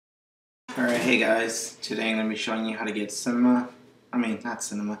Alright, hey guys, today I'm going to be showing you how to get Nitroblast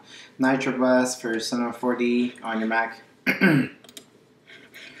for Cinema 4D on your Mac.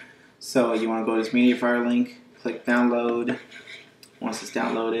 So you want to go to this media file link, click download. Once it's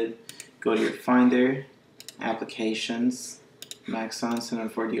downloaded, go to your Finder, Applications, Maxon, Cinema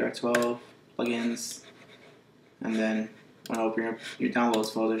 4D R12, Plugins, and then when you open your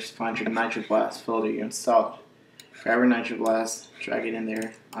downloads folder, find your Nitroblast folder you installed. Grab your Nitroblast, drag it in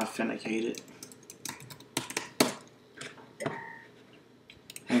there, authenticate it.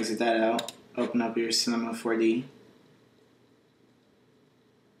 Exit that out, open up your Cinema 4D.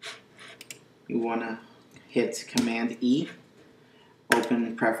 You want to hit Command E,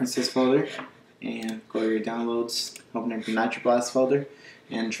 open Preferences folder, and go to your downloads, open up your Nitroblast folder,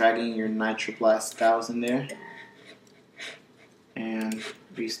 and dragging your Nitroblast files in there, and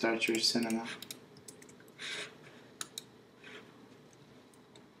restart your Cinema.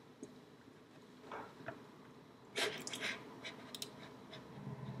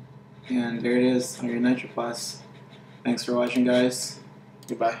 And there it is on your Nitroblast. Thanks for watching, guys.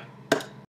 Goodbye.